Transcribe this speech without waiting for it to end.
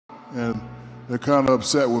and they're kind of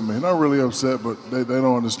upset with me. Not really upset, but they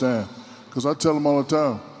don't understand. Because I tell them all the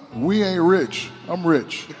time, we ain't rich. I'm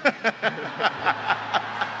rich.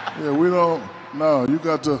 Yeah, we don't. No, you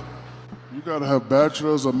got to have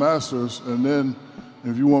bachelors or masters, and then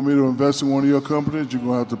if you want me to invest in one of your companies, you're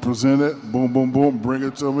gonna have to present it. Boom, boom, boom. Bring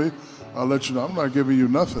it to me. I'll let you know. I'm not giving you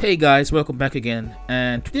nothing. Hey guys, welcome back again.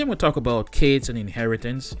 And today I'm going to talk about kids and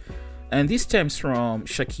inheritance. And this stems from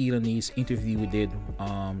Shaquille O'Neal's interview we did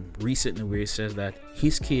recently, where he says that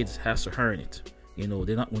his kids has to earn it. You know,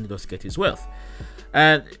 they're not only just get his wealth.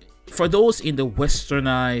 And for those in the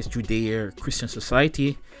westernized Judeo-Christian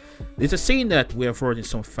society, there's a saying that we have heard in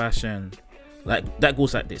some fashion, like that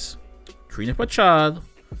goes like this: train up a child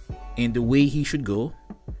in the way he should go.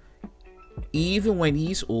 Even when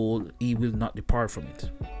he's old, he will not depart from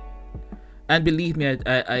it. And believe me,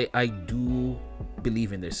 I do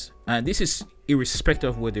believe in this. And this is irrespective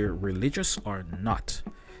of whether religious or not.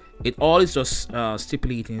 It all is just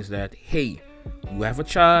stipulating is that, hey, you have a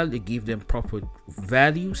child, you give them proper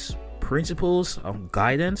values, principles,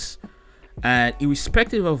 guidance. And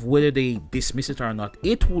irrespective of whether they dismiss it or not,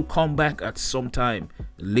 it will come back at some time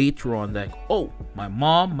later on like, oh, my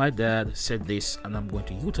mom, my dad said this and I'm going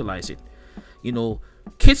to utilize it. You know,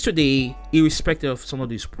 kids today, irrespective of some of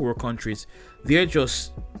these poor countries, they're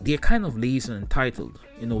kind of lazy and entitled.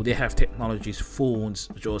 You know, they have technologies, phones,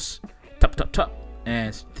 just tap, tap, tap,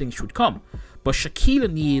 and things should come. But Shaquille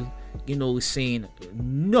O'Neal, you know, is saying,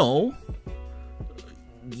 no,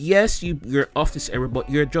 yes, you're off this era,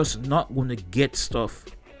 but you're just not going to get stuff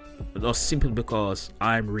just simply because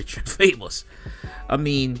I'm rich and famous. I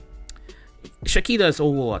mean, Shaquille has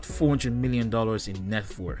over, what, $400 million in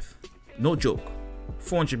net worth. No joke,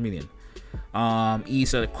 400 million.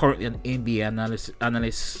 He's currently an NBA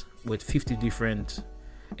analyst with 50 different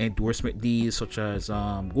endorsement deals, such as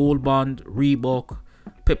Gold Bond, Reebok,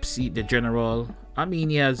 Pepsi, the General. I mean,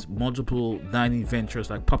 he has multiple dining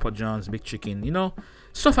ventures like Papa John's, Big Chicken, you know,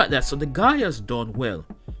 stuff like that. So the guy has done well,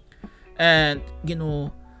 and you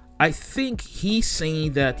know, I think he's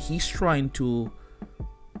saying that he's trying to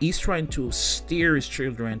steer his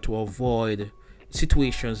children to avoid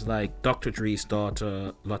situations like Dr. Dre's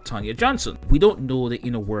daughter, LaTanya Johnson. We don't know the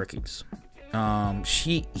inner workings.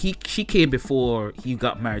 She came before he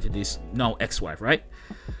got married to this now ex-wife, right?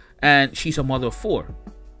 And she's a mother of 4,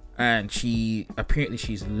 and she's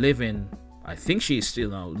living. I think she's still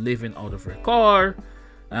now living out of her car,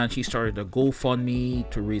 and she started a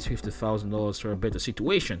GoFundMe to raise $50,000 for a better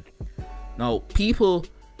situation. Now people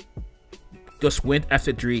just went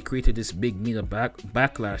after Dre, created this big media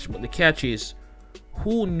backlash, but the catch is,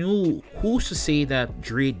 who's to say that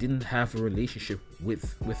Dre didn't have a relationship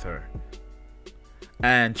with her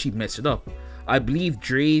and she messed it up? I believe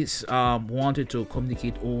Dre's wanted to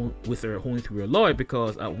communicate with her only through a lawyer,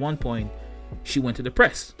 because at one point she went to the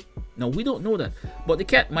press. Now we don't know that,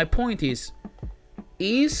 but my point is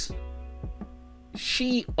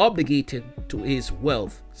she obligated to his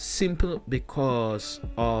wealth simply because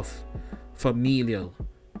of familial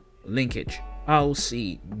linkage? I'll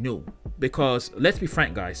say no. Because let's be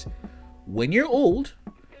frank, guys, when you're old,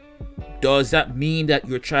 does that mean that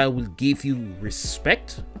your child will give you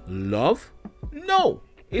respect, love? No,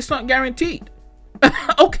 it's not guaranteed.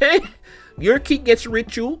 Okay, your kid gets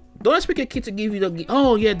rich, you don't expect your kid to give you the,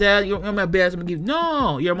 oh yeah, dad, you're my best, I'm gonna give.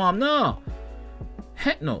 No, your mom, no,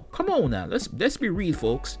 heck no. Come on now, let's be real,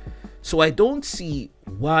 folks. So I don't see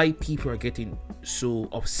why people are getting so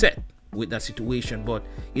upset with that situation. But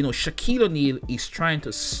you know, Shaquille O'Neal is trying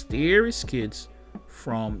to steer his kids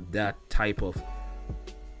from that type of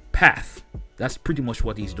path. That's pretty much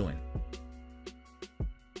what he's doing.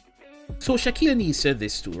 So Shaquille O'Neal said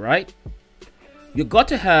this too, right? You got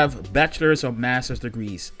to have bachelor's or master's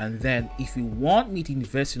degrees, and then if you want me to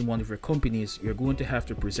invest in one of your companies, you're going to have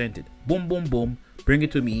to present it. Boom, boom, boom, bring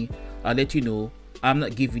it to me. I'll let you know I'm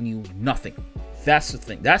not giving you nothing. That's the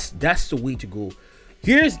thing. That's the way to go.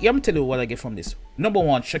 I'm gonna tell you what I get from this. Number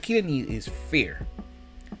one, Shaquille O'Neal is fair.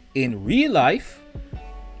 In real life,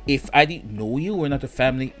 if I didn't know you, we're not a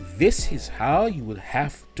family, this is how you would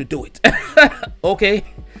have to do it. Okay?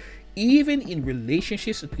 Even in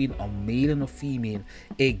relationships between a male and a female,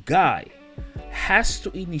 a guy has to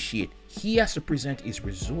initiate. He has to present his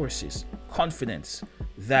resources, confidence,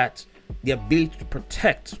 that the ability to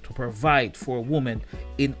protect, to provide for a woman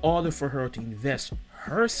in order for her to invest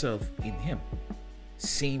herself in him.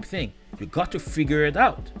 Same thing. You got to figure it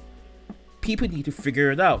out. People need to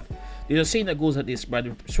figure it out. There's a saying that goes like this: by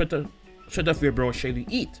the sweat of your brow shall you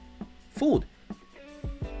eat. Food.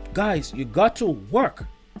 Guys, you got to work.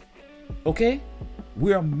 Okay?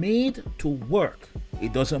 We are made to work.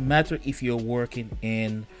 It doesn't matter if you're working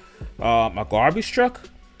in a garbage truck,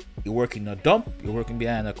 you're working in a dump, you're working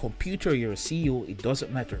behind a computer, you're a CEO. It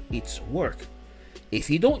doesn't matter. It's work. If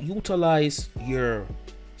you don't utilize your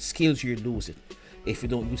skills, you lose it. If you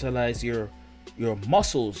don't utilize your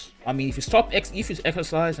muscles, I mean, if you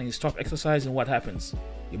exercise and you stop exercising, what happens?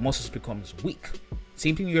 Your muscles becomes weak.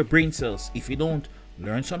 Same thing with your brain cells. If you don't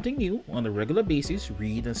learn something new on a regular basis,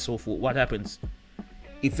 read and so forth, what happens?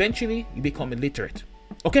 Eventually, you become illiterate.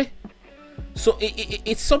 Okay? So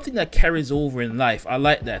it's something that carries over in life. I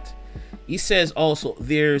like that. He says also,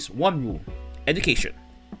 there's one rule: education.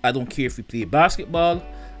 I don't care if you play basketball.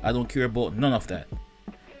 I don't care about none of that.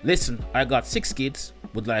 Listen, I got 6 kids,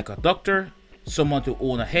 would like a doctor, someone to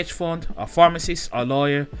own a hedge fund, a pharmacist, a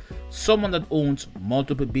lawyer, someone that owns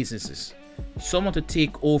multiple businesses, someone to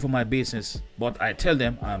take over my business. But I tell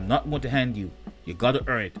them, I'm not going to hand you. You got to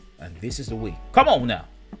earn it. And this is the way. Come on now.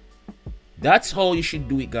 That's how you should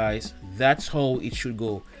do it, guys. That's how it should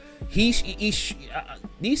go. These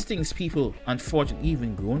things, people, unfortunately,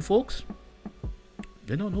 even grown folks,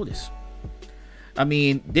 they don't know this. I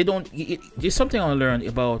mean, they don't. There's something I learned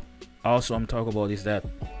about. Also, I'm talking about is that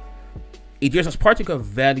there's a particular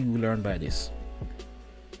value learned by this.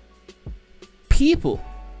 People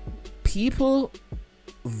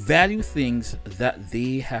value things that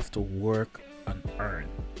they have to work and earn.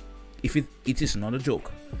 If it is not a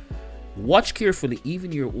joke. Watch carefully,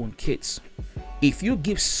 even your own kids. If you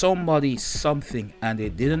give somebody something and they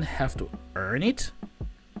didn't have to earn it,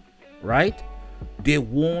 right? They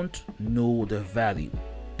won't know the value.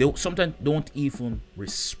 They sometimes don't even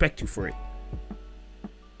respect you for it.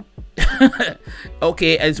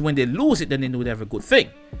 Okay, as when they lose it, then they know they have a good thing.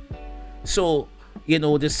 So, you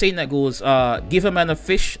know, the saying that goes, give a man a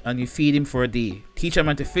fish and you feed him for a day. Teach a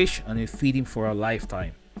man to fish and you feed him for a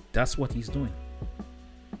lifetime. That's what he's doing.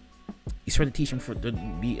 He's trying to teach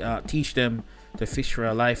them teach them to fish for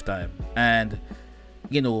a lifetime. And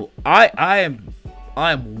you know, I am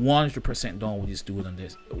 100% done with this dude on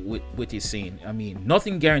this, with his saying. I mean,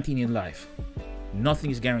 nothing guaranteed in life.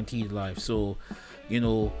 Nothing is guaranteed in life. So, you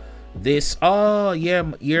know, this, oh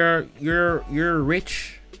yeah, you're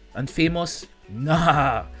rich and famous.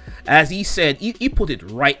 Nah, as he said, he put it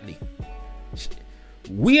rightly.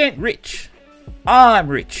 We ain't rich. I'm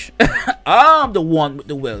rich. I'm the one with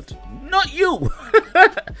the wealth, not you.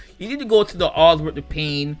 You need to go to the hard work, the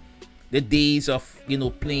pain, the days of, you know,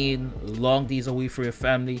 playing long days away from your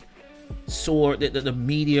family. So the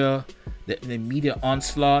media, the media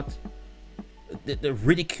onslaught, the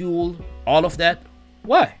ridicule, all of that.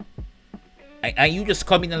 Why? And you just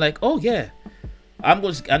come in and like, oh yeah, I'm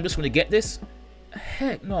just gonna get this.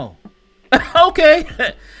 Heck no. Okay.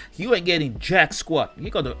 You ain't getting jack squat. You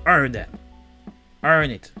gotta earn that.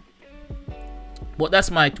 Earn it. But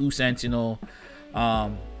that's my 2 cents, you know.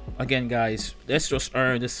 Again, guys, let's just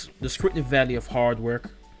earn this descriptive value of hard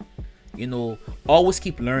work. You know, always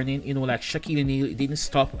keep learning. You know, like Shaquille O'Neal, he didn't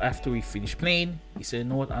stop after he finished playing. He said, you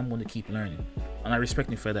know what, I'm going to keep learning. And I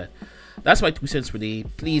respect him for that. That's my 2 cents for the day.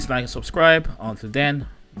 Please like and subscribe. Until then,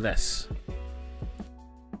 bless.